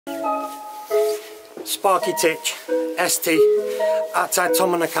Sparky Titch, ST, outside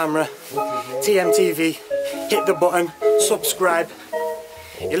Tom on the camera, TMTV, hit the button, subscribe.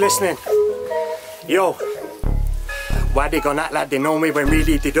 You listening? Yo, why they gonna act like they know me when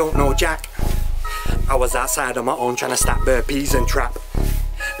really they don't know jack? I was outside on my own trying to stack burpees and trap.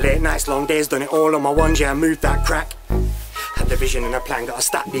 Late nights, long days, done it all on my ones, yeah, I moved that crack. Had the vision and a plan, gotta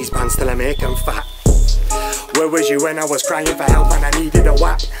stack these bands till I make them fat. Where was you when I was crying for help and I needed a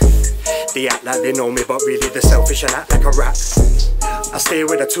whack? They act like they know me, but really they're selfish and act like a rat. I stay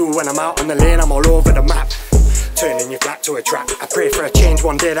with a tool when I'm out on the lane, I'm all over the map. Turning your flat to a trap, I pray for a change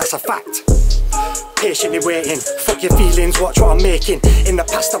one day, that's a fact. Patiently waiting, fuck your feelings, watch what I'm making. In the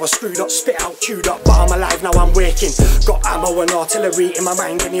past I was screwed up, spit out, chewed up, but I'm alive now, I'm waking. Got ammo and artillery in my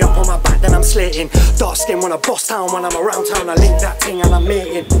mind, getting up on my back, then I'm slating. Dark skin when I bust town, when I'm around town, I link that thing and I'm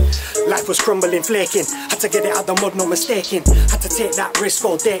mating. Life was crumbling, flaking, had to get it out the mud, no mistaking. Had to take that risk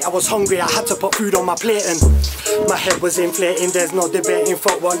all day, I was hungry, I had to put food on my plate and my head was inflating, there's no debating,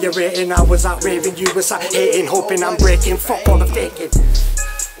 fuck what you're rating. I was out raving, you was out hating, hoping I'm breaking, fuck all the faking.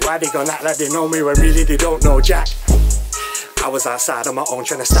 Why they gonna act like they know me when really they don't know jack? I was outside on my own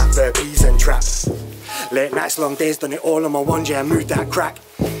trying to stack burpees and trap. Late nights, long days, done it all on my one, yeah, I moved that crack.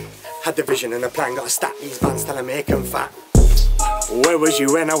 Had the vision and a plan, gotta stack these bands till I make them fat. Where was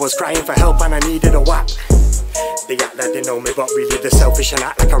you when I was crying for help and I needed a whack? They act like they know me, but really they're selfish and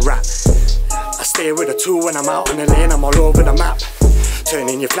act like a rat. I stay with a tool when I'm out on the lane, I'm all over the map.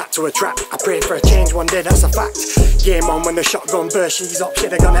 Turning your flat to a trap, I pray for a change one day, that's a fact. Game on when the shotgun burst, she's up, shit,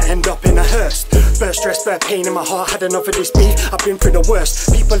 they're gonna end up in a hearse. Burst stress, burst pain in my heart, had enough of this beef, I've been through the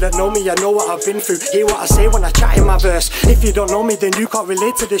worst. People that know me, I know what I've been through, hear what I say when I chat in my verse. If you don't know me, then you can't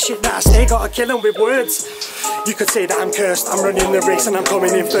relate to the shit that I say, gotta kill them with words. You could say that I'm cursed, I'm running the race and I'm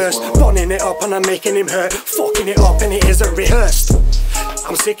coming in first. Bonning it up and I'm making him hurt, fucking it up and it isn't rehearsed.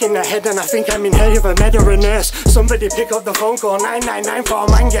 I'm sick in the head and I think I'm in hell, you've a med or a nurse. Somebody pick up the phone, call 999 for a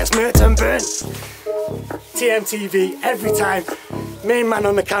man gets murked and burnt. TMTV every time, main man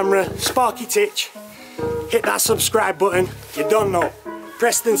on the camera, Sparky Titch. Hit that subscribe button, you don't know.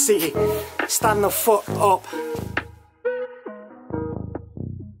 Preston City, stand the fuck up.